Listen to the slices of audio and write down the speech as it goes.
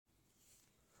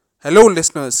Hello,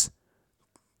 listeners.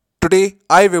 Today,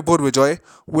 I, Vibhor Bijoy,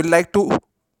 would like to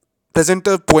present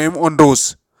a poem on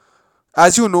rose.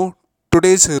 As you know,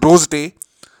 today is Rose Day,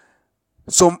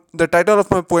 so the title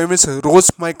of my poem is Rose,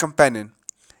 My Companion.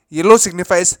 Yellow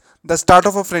signifies the start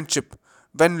of a friendship,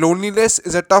 when loneliness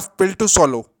is a tough pill to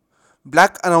swallow.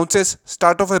 Black announces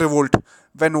start of a revolt,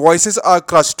 when voices are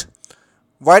crushed.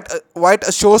 White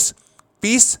assures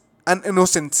peace and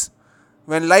innocence,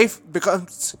 when life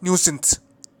becomes nuisance.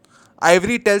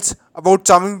 Ivory tells about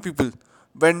charming people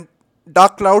when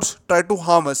dark clouds try to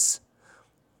harm us.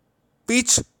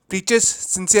 Peach preaches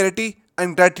sincerity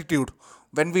and gratitude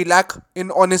when we lack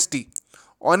in honesty.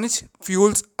 Orange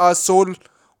fuels our soul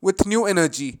with new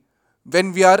energy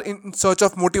when we are in search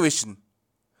of motivation.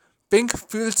 Pink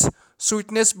feels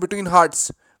sweetness between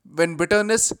hearts when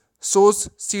bitterness sows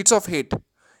seeds of hate.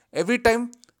 Every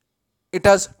time it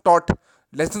has taught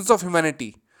lessons of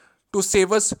humanity to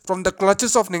save us from the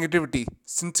clutches of negativity.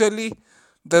 Sincerely,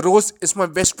 the rose is my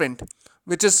best friend,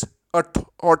 which is a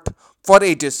thought for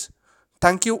ages.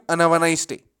 Thank you and have a nice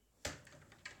day.